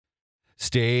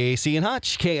Stacy and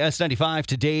Hutch, KS95,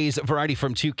 today's variety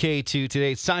from 2K to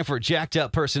today. It's time for Jacked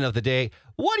Up Person of the Day.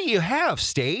 What do you have,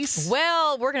 Stace?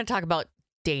 Well, we're going to talk about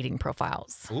dating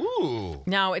profiles. Ooh.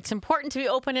 Now, it's important to be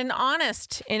open and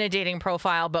honest in a dating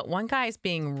profile, but one guy is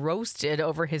being roasted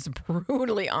over his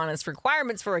brutally honest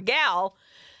requirements for a gal,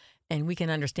 and we can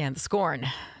understand the scorn.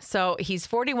 So he's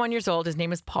 41 years old. His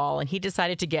name is Paul, and he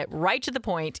decided to get right to the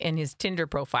point in his Tinder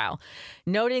profile,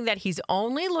 noting that he's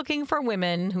only looking for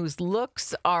women whose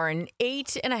looks are an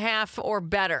 8.5 or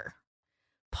better.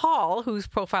 Paul, whose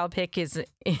profile pic is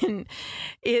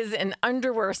an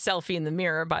underwear selfie in the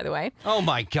mirror, by the way. Oh,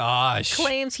 my gosh.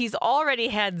 Claims he's already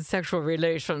had sexual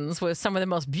relations with some of the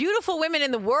most beautiful women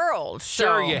in the world.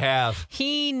 Sure So you have.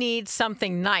 he needs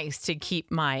something nice to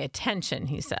keep my attention,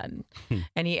 he said.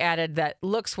 And he added that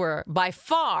looks were by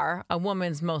far a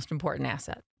woman's most important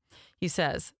asset. He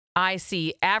says, I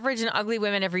see average and ugly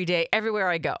women every day, everywhere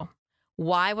I go.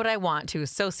 Why would I want to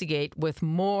associate with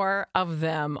more of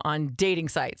them on dating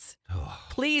sites?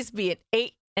 Please be an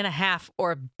 8.5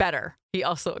 or better, he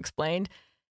also explained.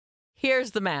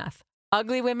 Here's the math.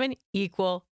 Ugly women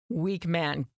equal weak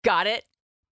man. Got it?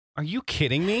 Are you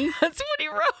kidding me? That's what he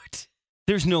wrote.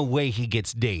 There's no way he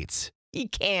gets dates. He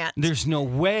can't. There's no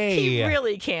way. He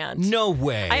really can't. No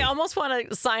way. I almost want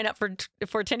to sign up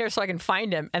for Tinder so I can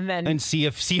find him and see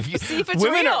if you, see if it's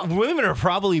women real. Women are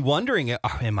probably wondering,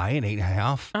 am I an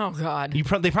 8.5? Oh God.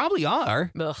 They probably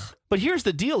are. Ugh. But here's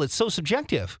the deal. It's so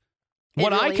subjective. It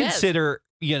What I really is. consider,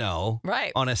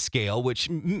 Right. on a scale, which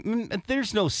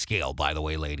there's no scale, by the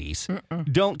way, ladies.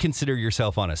 Don't consider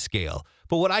yourself on a scale.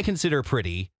 But what I consider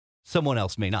pretty, someone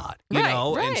else may not,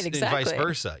 Right, and exactly. vice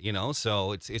versa,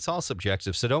 so it's all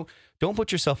subjective. So don't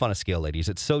put yourself on a scale, ladies.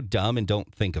 It's so dumb, and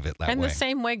don't think of it that And way. the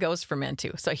same way goes for men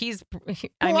too. So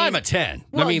I'm a 10.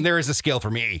 Well, there is a scale for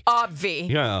me. obvi.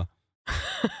 Yeah.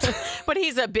 But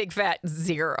he's a big fat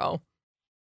 0.